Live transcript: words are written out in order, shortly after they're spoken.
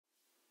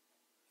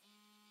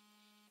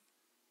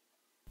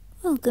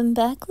Welcome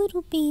back,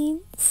 little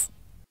beans.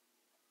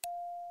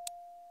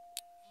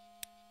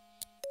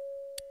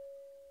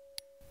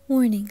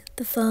 Warning,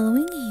 the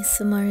following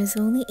ASMR is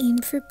only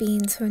aimed for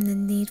beans who are in the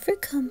need for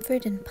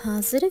comfort and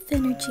positive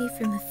energy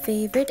from a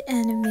favorite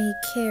anime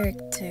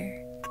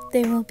character.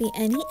 There won't be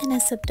any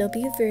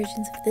NSFW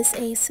versions of this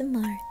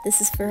ASMR. This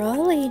is for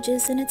all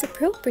ages and it's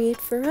appropriate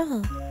for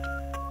all.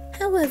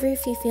 However,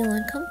 if you feel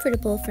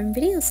uncomfortable from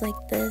videos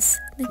like this,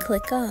 then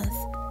click off.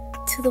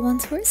 To the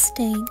ones who are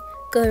staying,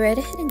 go right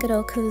ahead and get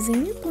all cozy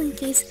in your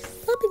blankies,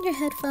 pop in your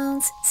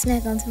headphones,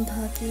 snack on some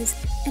Pockies,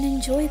 and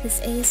enjoy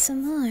this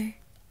ASMR.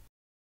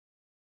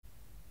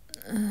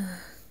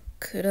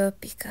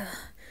 Kurapika,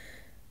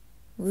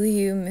 will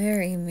you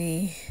marry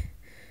me?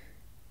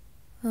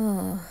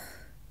 Oh,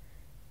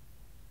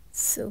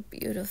 so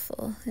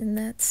beautiful in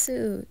that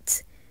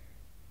suit.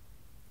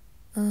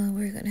 Oh,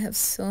 we're gonna have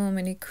so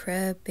many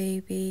crab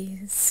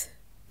babies.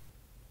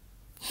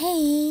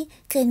 Hey,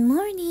 good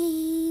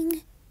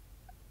morning.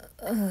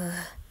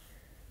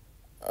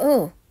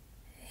 Oh,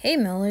 hey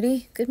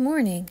Melody, good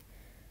morning.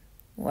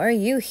 Why are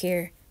you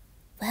here?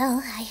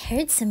 Well, I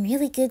heard some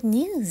really good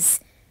news.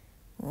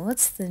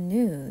 What's the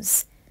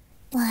news?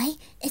 Why,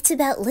 it's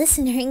about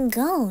Listener and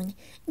Gon.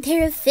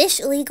 They're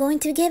officially going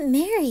to get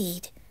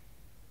married.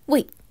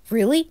 Wait,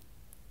 really?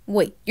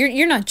 Wait,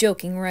 you're not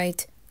joking,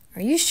 right?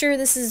 Are you sure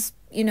this is,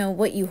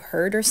 what you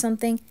heard or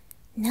something?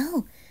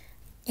 No,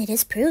 it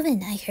is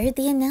proven. I heard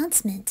the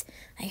announcement.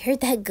 I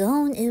heard that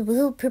Gon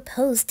will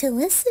propose to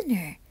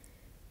Listener.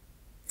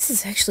 This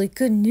is actually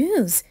good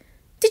news.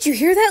 Did you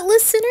hear that,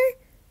 Listener?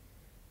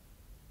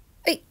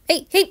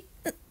 Hey!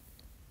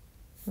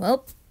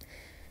 Well,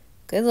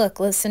 good luck,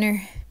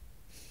 Listener.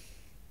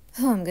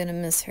 Oh, I'm gonna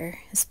miss her,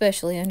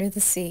 especially under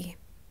the sea.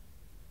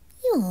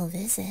 You will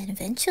visit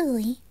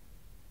eventually.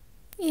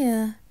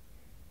 Yeah.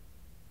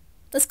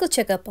 Let's go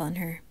check up on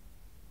her.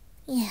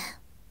 Yeah.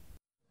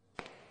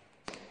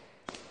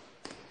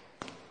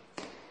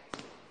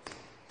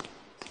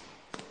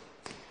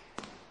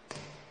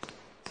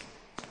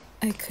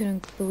 I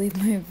couldn't believe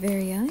my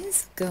very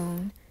eyes,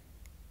 Gon.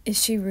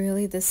 Is she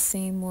really the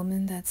same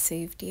woman that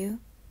saved you?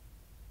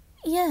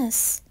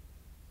 Yes.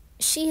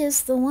 She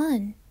is the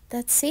one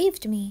that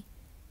saved me.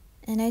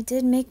 And I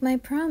did make my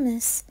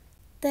promise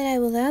that I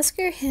will ask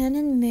her hand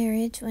in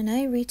marriage when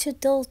I reach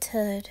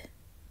adulthood.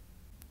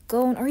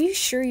 Gon, are you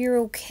sure you're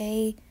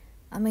okay?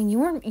 I mean, you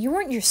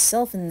weren't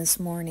yourself in this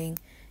morning.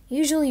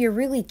 Usually you're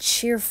really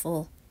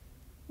cheerful.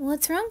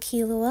 What's wrong,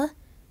 Killua?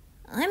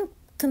 I'm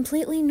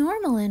completely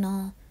normal and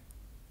all.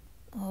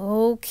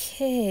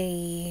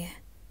 Okay.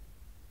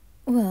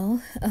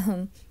 Well,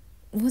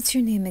 what's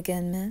your name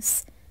again,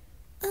 miss?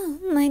 Oh,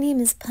 my name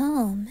is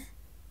Palm.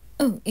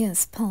 Oh,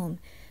 yes, Palm.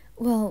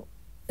 Well,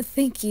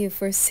 thank you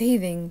for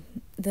saving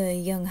the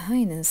young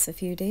highness a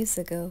few days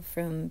ago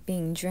from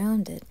being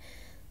drowned.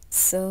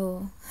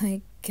 So,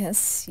 I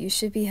guess you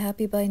should be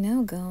happy by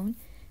now, Gon,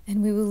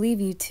 and we will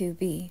leave you two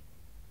be.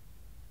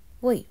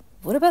 Wait,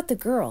 what about the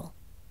girl?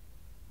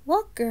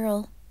 What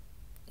girl?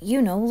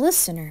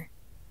 Listener.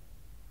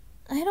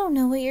 I don't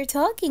know what you're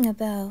talking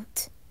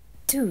about.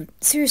 Dude,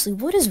 seriously,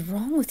 what is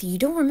wrong with you? You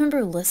don't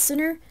remember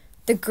Listener?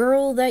 The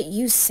girl that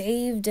you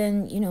saved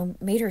and,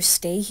 made her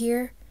stay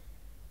here?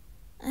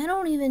 I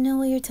don't even know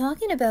what you're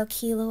talking about,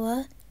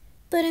 Killua.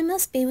 But I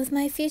must be with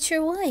my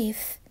future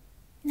wife.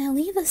 Now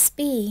leave us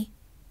be.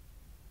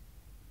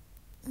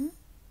 Huh?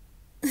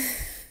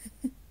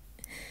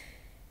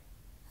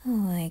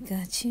 Oh, I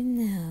got you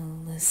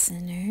now,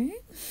 Listener.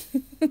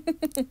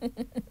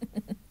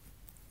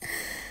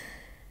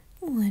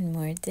 One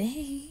more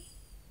day,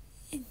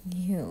 and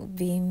you'll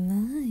be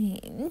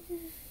mine.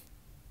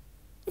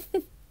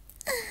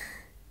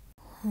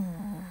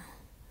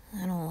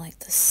 I don't like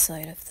the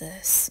sight of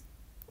this.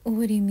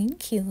 What do you mean,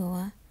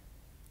 Killua?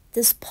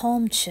 This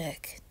Palm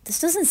chick. This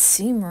doesn't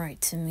seem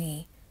right to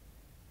me.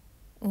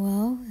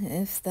 Well,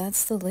 if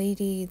that's the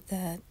lady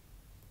that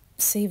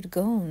saved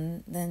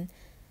Gon, then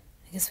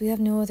I guess we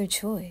have no other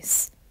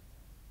choice.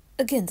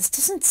 Again, this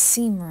doesn't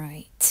seem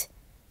right.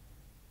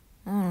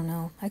 I don't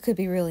know. I could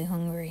be really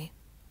hungry.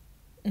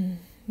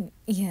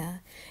 Yeah,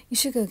 you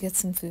should go get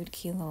some food,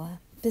 Killua.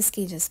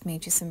 Bisky just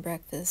made you some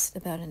breakfast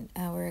about an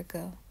hour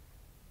ago.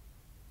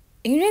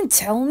 You didn't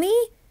tell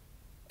me?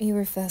 You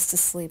were fast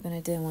asleep and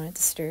I didn't want to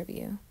disturb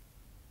you.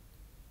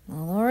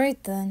 Well,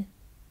 alright then.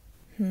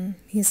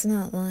 He's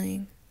not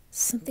lying.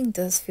 Something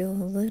does feel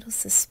a little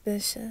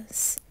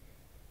suspicious.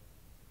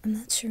 I'm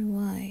not sure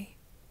why.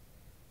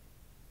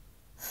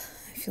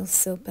 I feel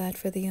so bad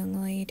for the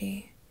young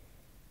lady.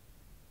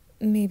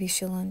 Maybe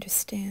she'll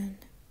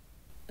understand.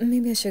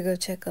 Maybe I should go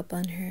check up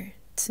on her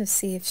to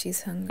see if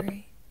she's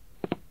hungry.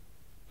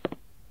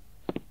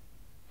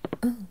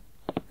 Oh,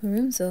 her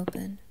room's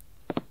open.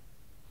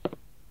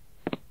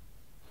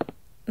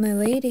 My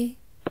lady,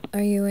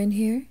 are you in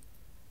here?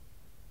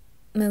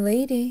 My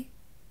lady?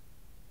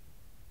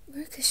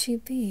 Where could she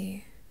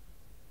be?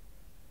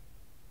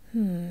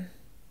 Not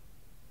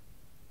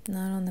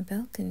on the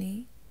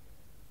balcony.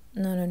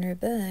 Not on her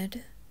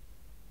bed.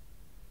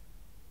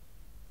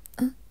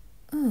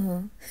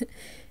 Oh,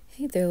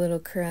 Hey there, little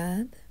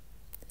crab.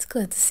 It's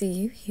glad to see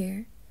you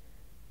here.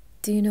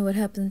 Do you know what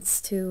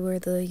happens to where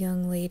the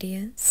young lady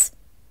is?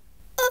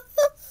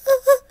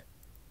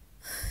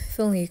 If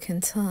only you can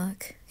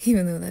talk,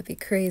 even though that'd be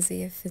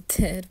crazy if it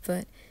did,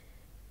 but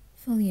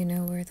if only you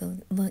know where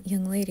the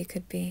young lady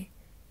could be.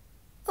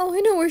 Oh, I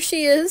know where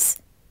she is!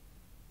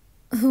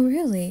 Oh,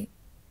 really?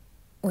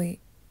 Wait,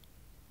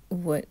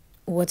 what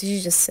did you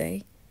just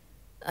say?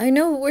 I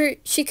know where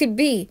she could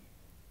be.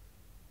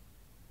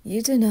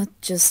 You did not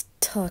just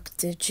talk,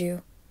 did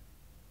you?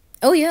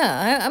 Oh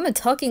yeah, I'm a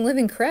talking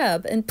living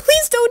crab, and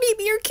please don't eat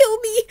me or kill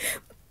me!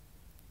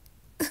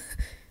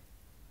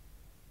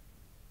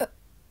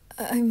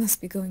 I must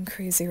be going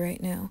crazy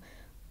right now.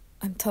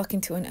 I'm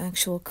talking to an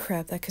actual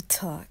crab that could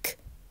talk.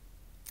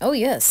 Oh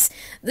yes,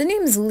 the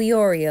name's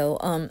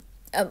Leorio,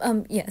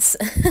 yes.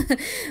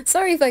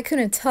 Sorry if I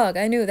couldn't talk,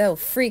 I knew that would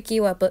freak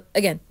you out, but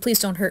again, please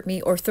don't hurt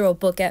me, or throw a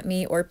book at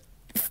me, or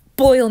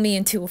boil me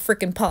into a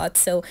frickin' pot,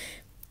 so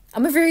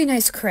I'm a very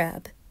nice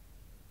crab.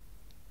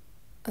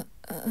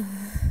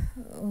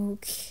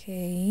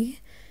 Okay.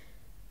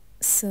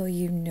 So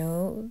you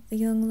know the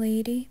young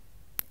lady?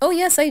 Oh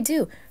yes, I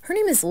do. Her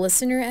name is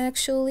Listener,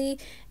 actually,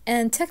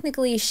 and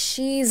technically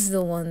she's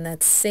the one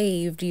that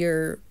saved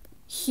your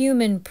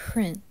human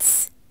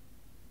prince.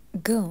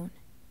 Gon.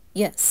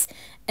 Yes.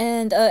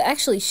 And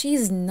actually,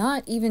 she's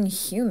not even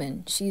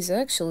human. She's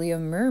actually a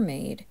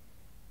mermaid.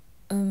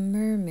 A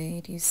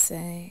mermaid, you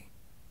say?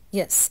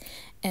 Yes.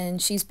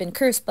 And she's been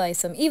cursed by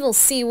some evil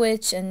sea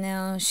witch, and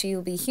now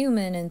she'll be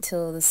human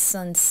until the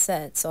sun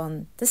sets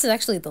on... This is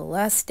actually the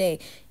last day.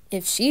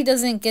 If she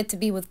doesn't get to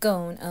be with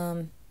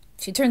Gon,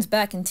 she turns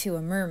back into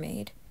a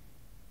mermaid.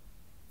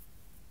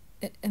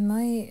 Am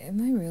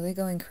I really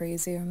going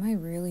crazy, or am I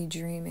really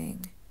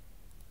dreaming?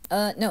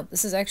 No,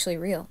 this is actually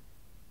real.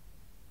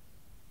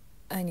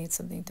 I need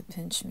something to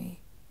pinch me.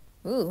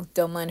 Ooh,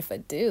 don't mind if I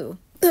do.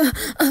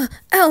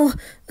 Ow!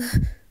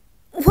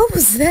 What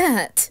was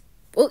that?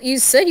 Well, you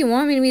said you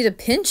wanted me to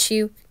pinch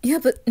you. Yeah,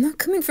 but not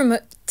coming from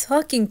a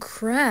talking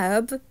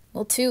crab.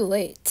 Well, too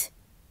late.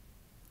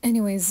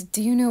 Anyways,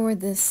 do you know where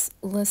this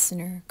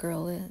Listener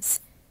girl is?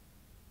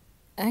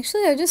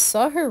 Actually, I just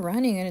saw her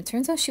running, and it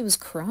turns out she was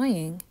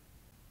crying.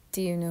 Do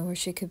you know where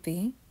she could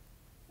be?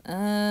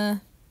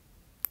 Do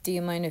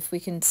you mind if we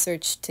can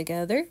search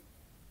together?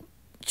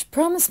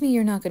 Promise me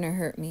you're not gonna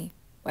hurt me.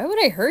 Why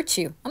would I hurt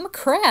you? I'm a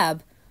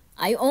crab.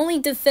 I only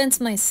defend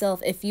myself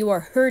if you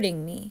are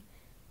hurting me.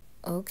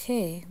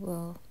 Okay,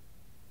 well,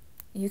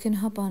 you can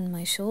hop on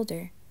my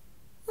shoulder.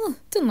 Oh,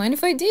 don't mind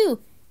if I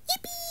do.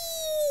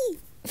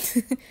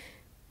 Yippee!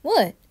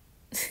 What?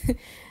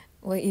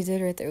 What you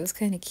did right there was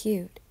kind of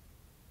cute.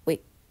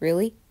 Wait,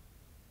 really?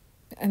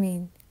 I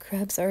mean,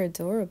 crabs are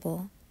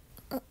adorable.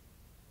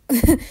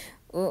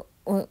 Well,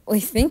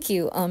 thank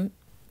you.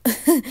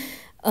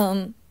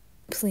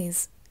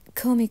 Please,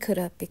 call me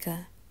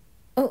Kurapika.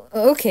 Oh,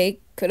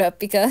 okay,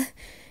 Kurapika.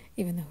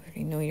 Even though I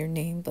already know your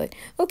name, but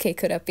okay,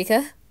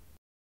 Kurapika.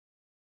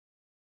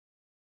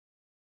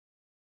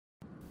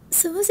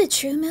 So was it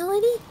true,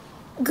 Melody?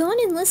 Gon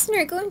and Listener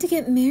are going to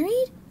get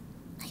married?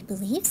 I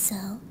believe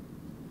so.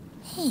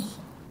 Hey,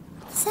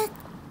 is that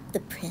the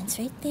prince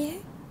right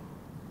there?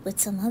 With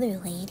some other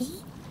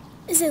lady?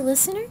 Is it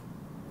Listener?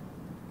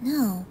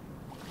 No,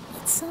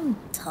 it's some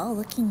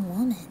tall-looking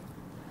woman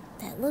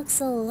that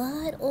looks a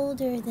lot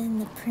older than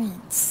the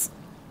prince.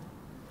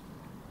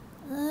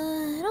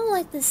 I don't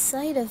like the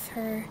sight of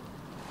her.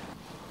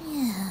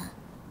 Yeah,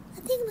 I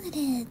think I'm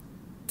gonna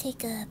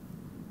take a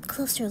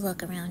closer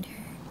look around her.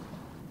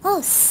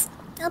 Oh,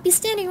 I'll be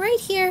standing right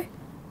here.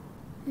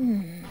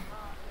 I'm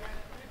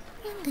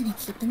gonna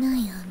keep an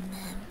eye on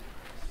them.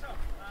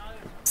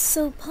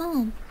 So,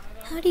 Palm,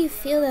 how do you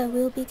feel that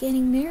we'll be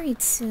getting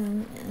married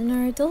soon, in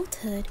our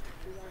adulthood?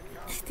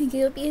 I think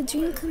it'll be a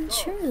dream come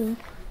true.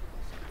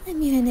 I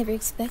mean, I never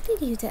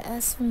expected you to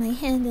ask for my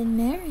hand in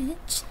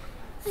marriage.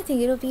 I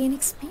think it'll be an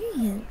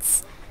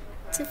experience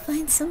to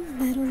find someone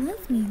that'll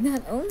love me,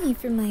 not only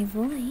for my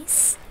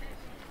voice.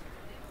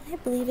 I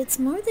believe it's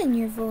more than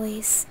your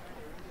voice.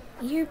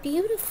 You're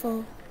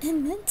beautiful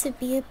and meant to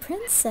be a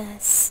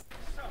princess.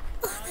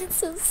 Oh, that's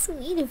so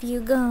sweet of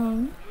you,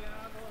 Gon.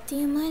 Do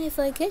you mind if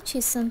I get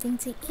you something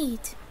to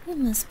eat? You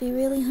must be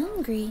really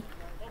hungry.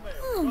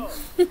 Oh,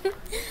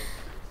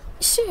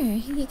 sure,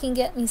 you can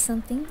get me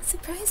something.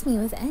 Surprise me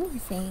with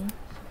anything.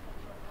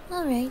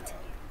 Alright,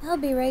 I'll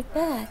be right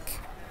back,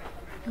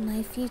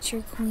 my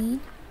future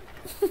queen.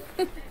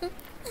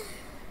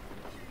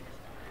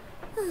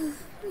 Oh,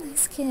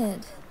 nice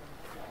kid.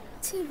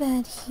 Too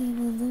bad he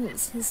will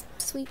lose his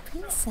sweet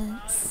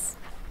princess.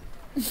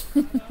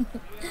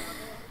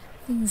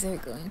 Things are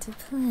going to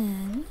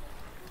plan.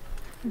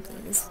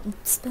 Hopefully this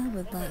spell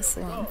would last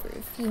long for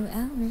a few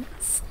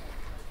hours.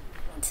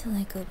 Until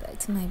I go back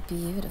to my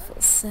beautiful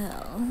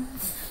self.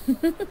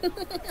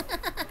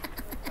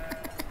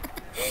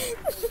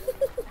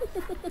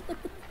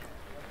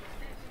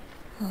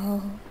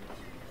 Oh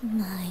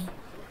my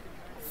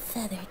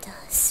feather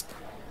dust.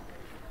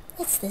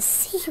 It's the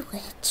sea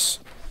witch.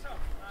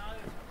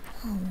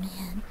 Oh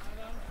man,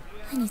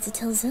 I need to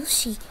tell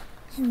Zoshi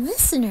and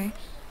Listener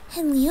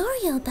and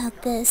Leorio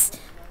about this.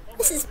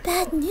 This is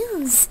bad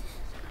news.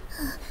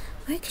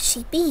 Where could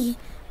she be?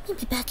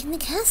 Maybe back in the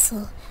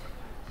castle.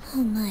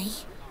 Oh my.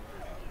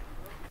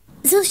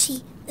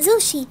 Zoshi,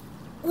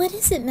 What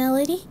is it,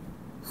 Melody?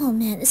 oh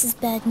man, this is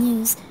bad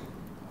news.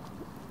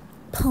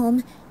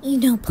 Palm, you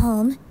know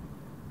Palm.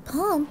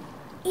 Palm?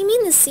 You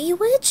mean the sea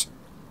witch?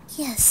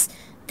 Yes,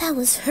 that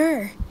was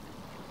her.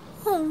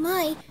 Oh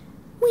my,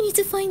 we need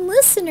to find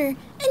Listener,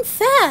 and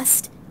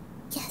fast!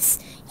 Yes,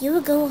 you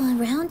will go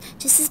all around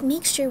just to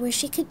make sure where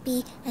she could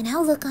be, and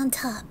I'll look on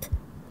top.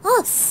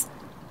 Us!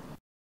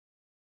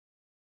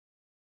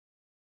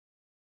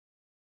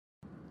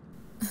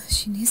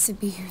 She needs to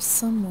be here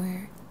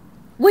somewhere.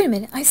 Wait a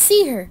minute, I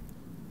see her!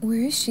 Where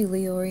is she,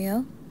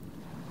 Leorio?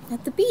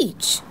 At the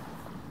beach.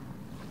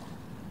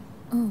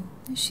 Oh,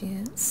 there she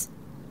is.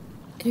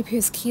 It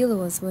appears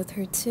Killua's with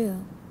her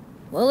too.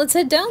 Well, let's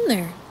head down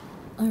there.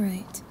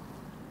 Alright.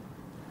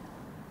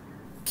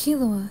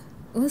 Killua,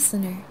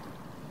 Listener,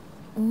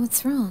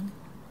 what's wrong?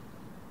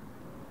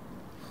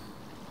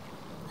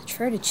 I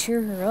try to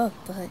cheer her up,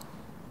 but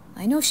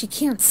I know she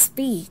can't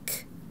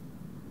speak.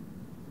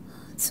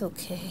 It's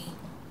okay.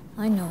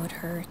 I know it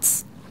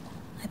hurts.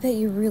 I bet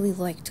you really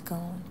liked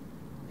Gon.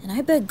 And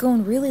I bet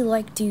Gon really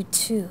liked you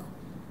too.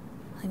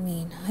 I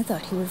mean, I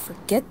thought he would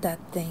forget that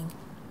thing.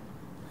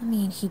 I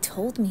mean, he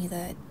told me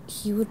that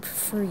he would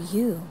prefer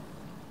you.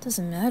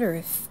 Doesn't matter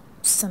if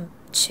some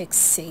chick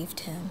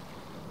saved him.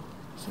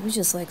 He was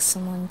just like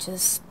someone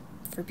just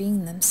for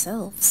being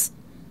themselves.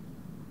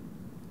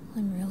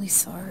 I'm really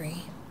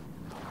sorry.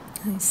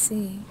 I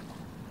see.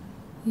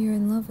 You're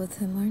in love with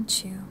him,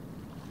 aren't you?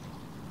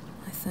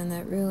 I find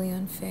that really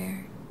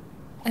unfair.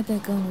 I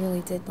bet Gon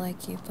really did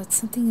like you, but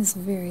something is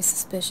very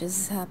suspicious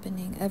is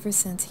happening ever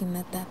since he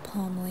met that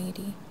Palm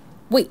lady.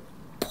 Wait,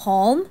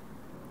 Palm?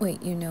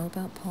 Wait, you know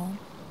about Palm?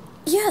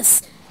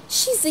 Yes!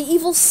 She's the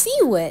evil sea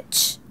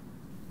witch!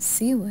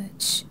 Sea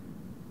witch?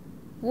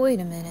 Wait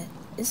a minute.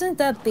 Isn't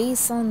that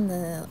based on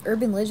the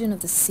urban legend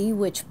of the sea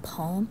witch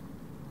Palm?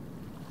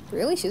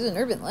 Really? She's an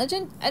urban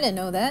legend? I didn't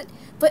know that.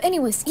 But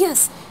anyways,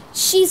 yes!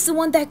 She's the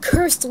one that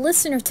cursed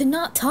Listener to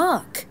not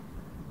talk!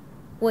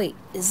 Wait,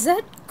 is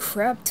that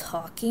crab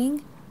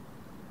talking?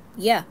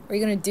 Yeah, are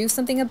you gonna do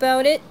something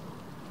about it?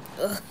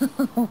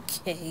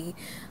 Okay.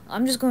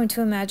 I'm just going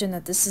to imagine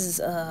that this is,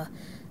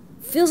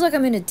 feels like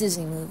I'm in a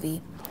Disney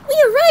movie.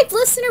 We arrived,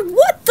 Listener!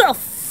 What the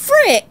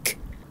frick?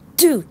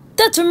 Dude,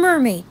 that's a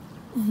mermaid!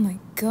 Oh my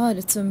god,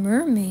 it's a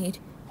mermaid.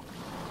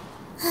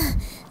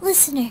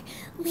 Listener,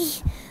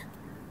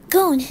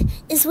 Gon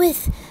is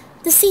with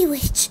the sea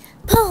witch,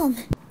 Palm.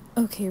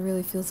 Okay, it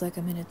really feels like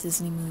I'm in a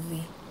Disney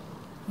movie.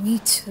 Me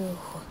too.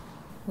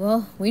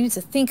 Well, we need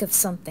to think of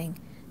something.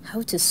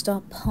 How to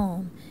stop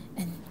Palm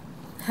and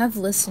have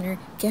Listener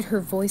get her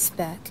voice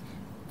back.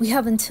 We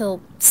have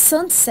until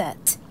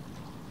sunset.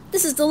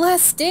 This is the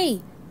last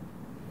day.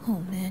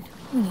 Oh man,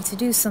 we need to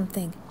do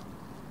something.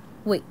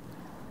 Wait,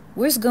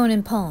 where's Gon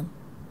and Palm?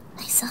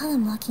 I saw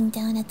them walking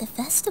down at the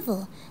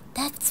festival.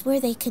 That's where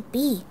they could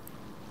be.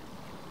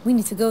 We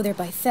need to go there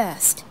by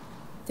fast.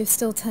 There's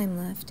still time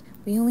left.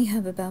 We only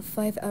have about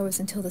 5 hours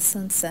until the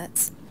sun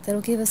sets.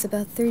 That'll give us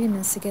about 30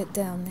 minutes to get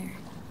down there.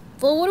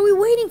 Well, what are we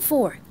waiting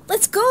for?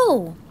 Let's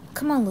go!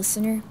 Come on,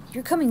 Listener.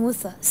 You're coming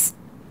with us.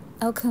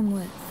 I'll come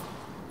with.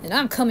 And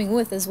I'm coming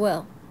with as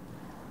well.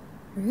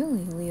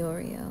 Really,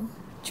 Leorio?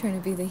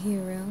 Trying to be the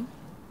hero?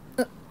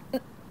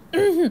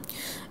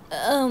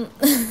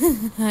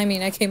 I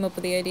mean, I came up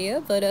with the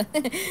idea, but,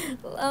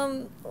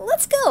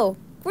 let's go.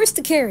 Where's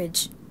the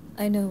carriage?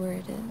 I know where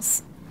it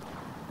is.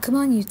 Come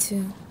on, you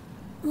two.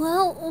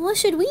 Well, what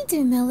should we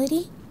do,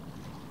 Melody?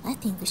 I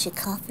think we should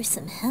call for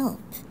some help.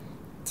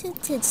 To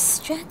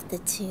distract the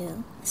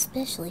two,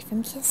 especially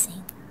from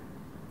kissing.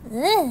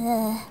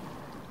 Ugh.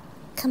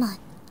 Come on,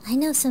 I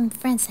know some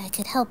friends that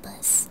could help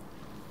us.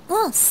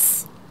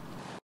 Us!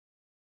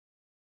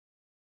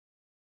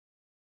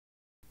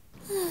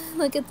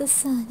 Look at the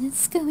sun.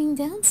 It's going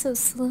down so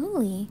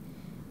slowly.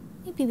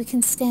 Maybe we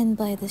can stand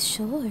by the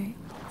shore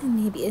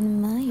and maybe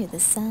admire the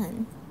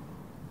sun.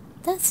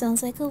 That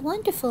sounds like a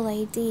wonderful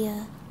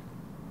idea.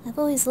 I've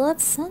always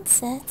loved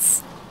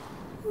sunsets.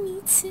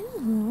 Me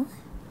too.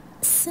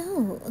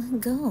 So,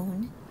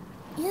 Gon.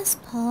 Yes,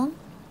 Palm?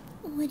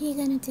 What are you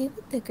gonna do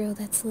with the girl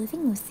that's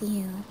living with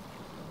you?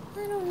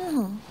 I don't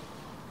know.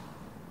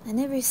 I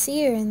never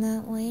see her in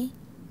that way.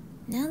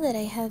 Now that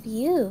I have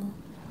you.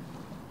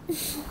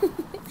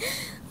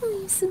 Oh,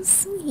 you're so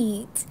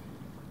sweet.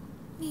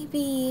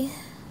 Maybe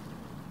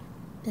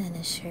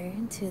banish her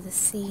into the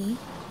sea.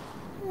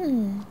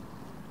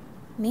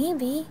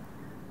 Maybe.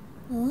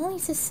 Well, only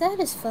to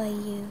satisfy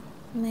you,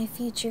 my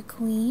future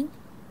queen.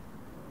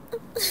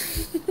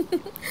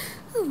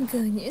 Oh,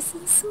 God, you're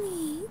so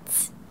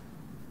sweet.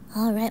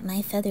 Alright,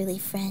 my featherly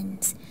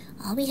friends.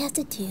 All we have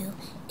to do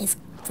is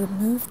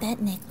remove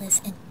that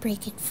necklace and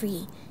break it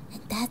free.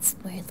 And that's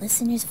where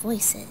Listener's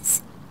voice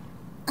is.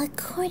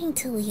 According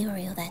to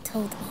Leorio that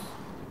told me.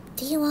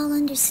 Do you all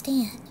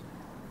understand?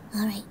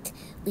 Alright,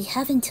 we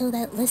have until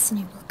that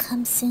Listener will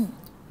come soon.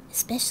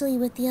 especially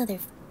with the other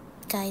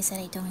guys that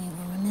I don't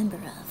even remember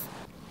of.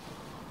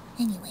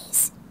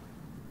 Anyways,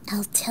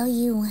 I'll tell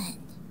you when,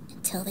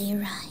 until they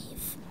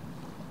arrive.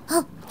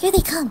 Oh, here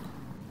they come!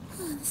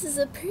 Oh, this is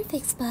a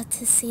perfect spot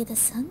to see the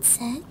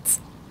sunset.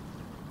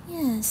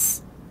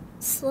 Yes,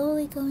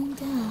 slowly going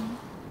down.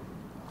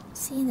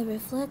 Seeing the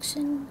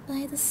reflection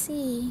by the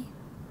sea.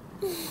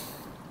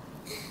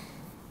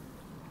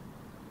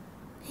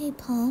 Hey,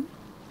 Palm.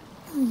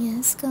 Oh,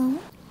 yes, go on.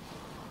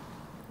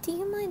 Do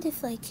you mind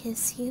if I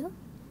kiss you?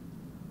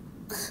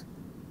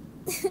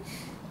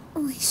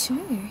 Why,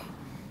 sure.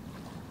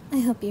 I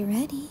hope you're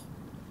ready.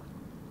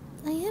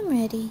 I am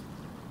ready.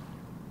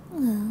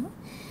 Well,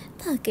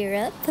 pucker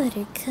up,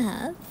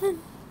 Buttercup.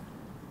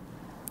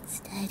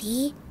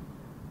 Steady.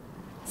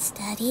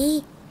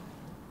 Steady.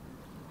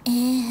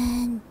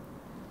 And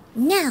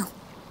now.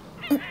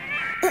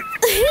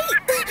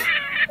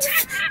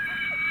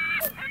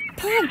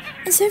 Palm,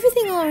 is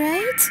everything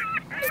alright?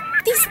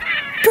 These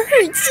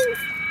birds.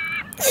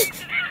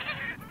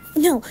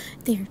 No,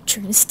 they're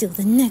trying to steal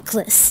the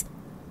necklace.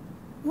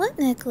 What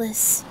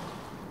necklace?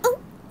 Oh,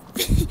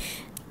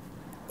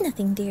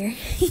 nothing, dear.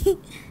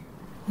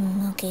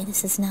 Okay,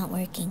 this is not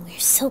working. We're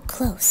so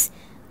close.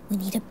 We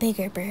need a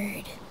bigger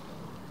bird.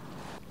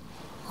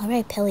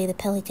 Alright, Pelly the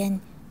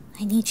Pelican.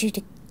 I need you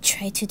to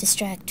try to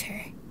distract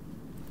her.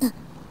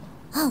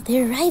 Oh,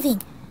 they're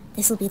arriving.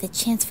 This will be the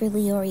chance for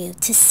Leorio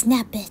to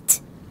snap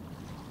it.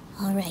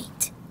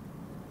 Alright.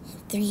 In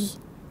 3,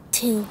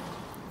 2,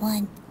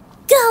 1,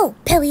 go!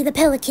 Pelly the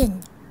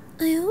Pelican!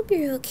 I hope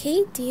you're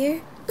okay,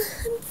 dear.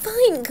 I'm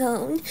fine,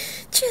 Cone.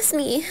 Trust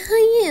me,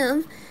 I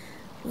am.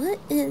 What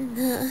in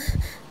the...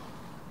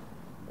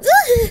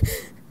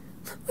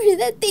 Where did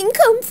that thing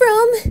come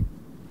from?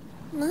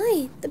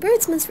 My, the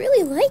birds must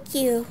really like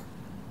you.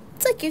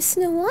 It's like you're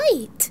Snow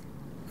White.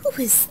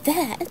 Who is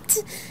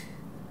that?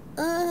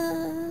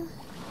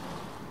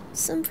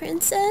 Some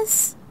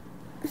princess?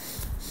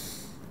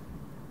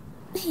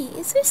 Hey,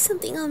 is there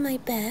something on my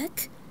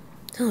back?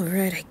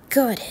 Alright, I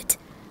got it.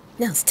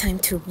 Now it's time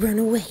to run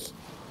away.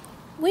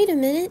 Wait a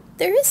minute,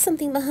 there is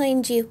something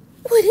behind you.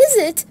 What is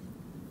it?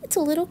 It's a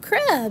little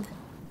crab.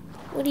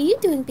 What are you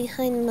doing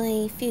behind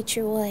my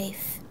future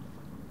wife?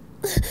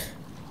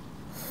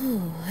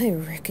 Oh, I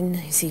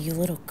recognize you, you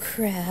little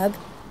crab.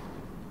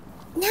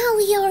 Now,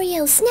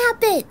 Leorio,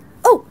 snap it!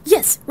 Oh,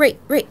 yes, right.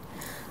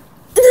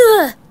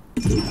 Ugh!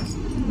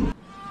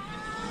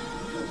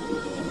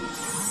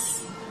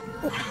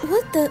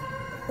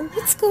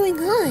 What's going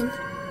on?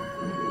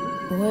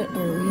 What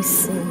are we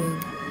seeing?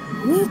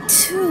 Me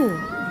too.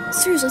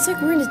 Seriously, it's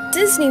like we're in a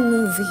Disney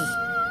movie.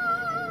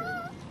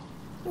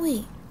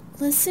 Wait,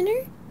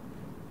 listener?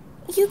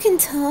 You can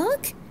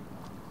talk?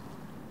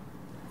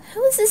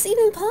 How is this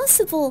even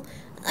possible?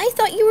 I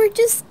thought you were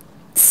just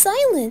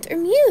silent or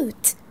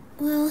mute.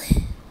 Well,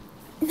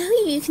 now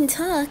you can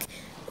talk.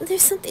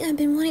 There's something I've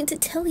been wanting to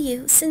tell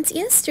you since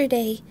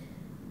yesterday.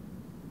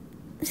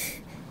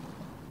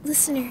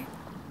 Listener,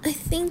 I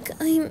think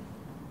I'm...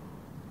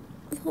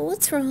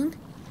 What's wrong?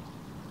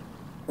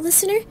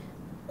 Listener,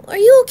 are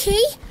you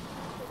okay?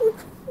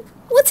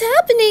 What's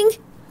happening?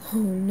 Oh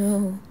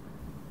no.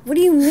 What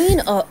do you mean,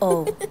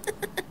 uh-oh?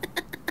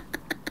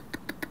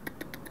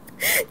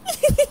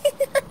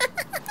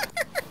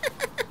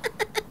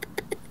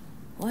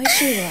 Why is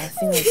she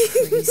laughing like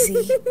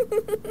crazy?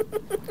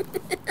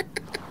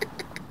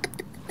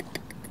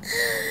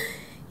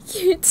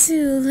 You're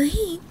too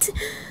late.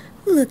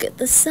 Look at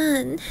the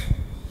sun.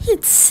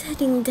 It's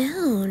setting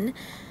down.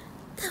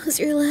 That was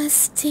your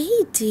last day,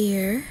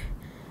 dear.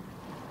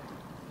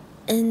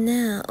 And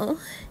now,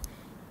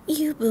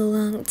 you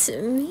belong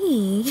to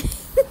me.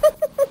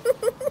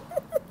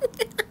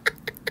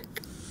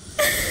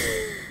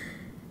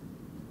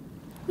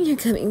 You're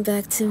coming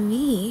back to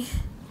me.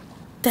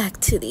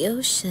 Back to the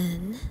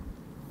ocean.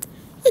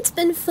 It's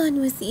been fun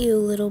with you,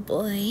 little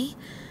boy.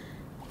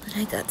 But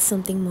I got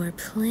something more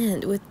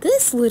planned with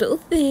this little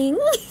thing.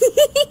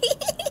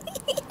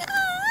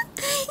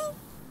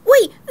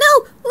 Wait,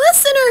 no!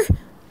 Listener!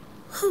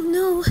 Oh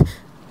no.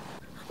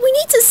 We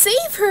need to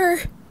save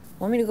her.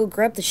 Want me to go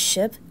grab the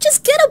ship?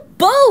 Just get a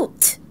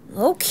boat!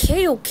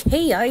 Okay,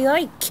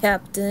 aye,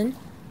 Captain.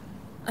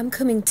 I'm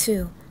coming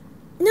too.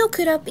 No,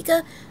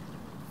 Kurapika.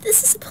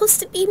 This is supposed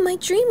to be my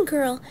dream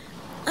girl.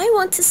 I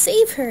want to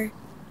save her.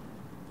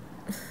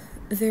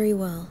 Very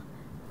well.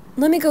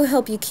 Let me go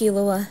help you,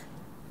 Killua.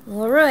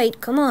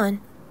 Alright, come on.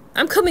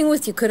 I'm coming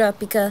with you,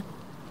 Kurapika.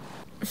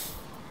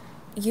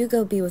 You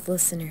go be with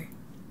Listener.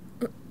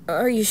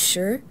 Are you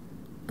sure?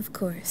 Of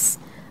course.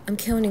 I'm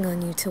counting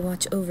on you to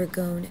watch over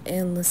Gon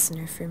and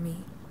Listener for me.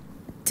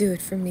 Do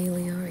it for me,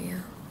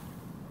 Leorio.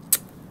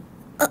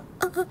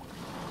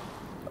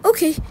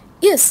 Okay.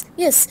 Yes.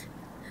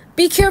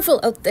 Be careful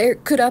out there,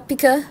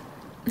 Kurapika.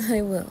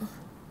 I will.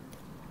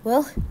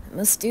 Well, I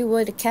must do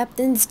what a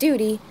captain's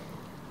duty.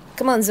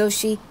 Come on,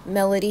 Zoshi,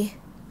 Melody.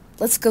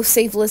 Let's go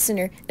save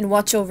Listener and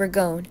watch over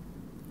Gon.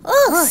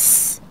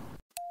 Us!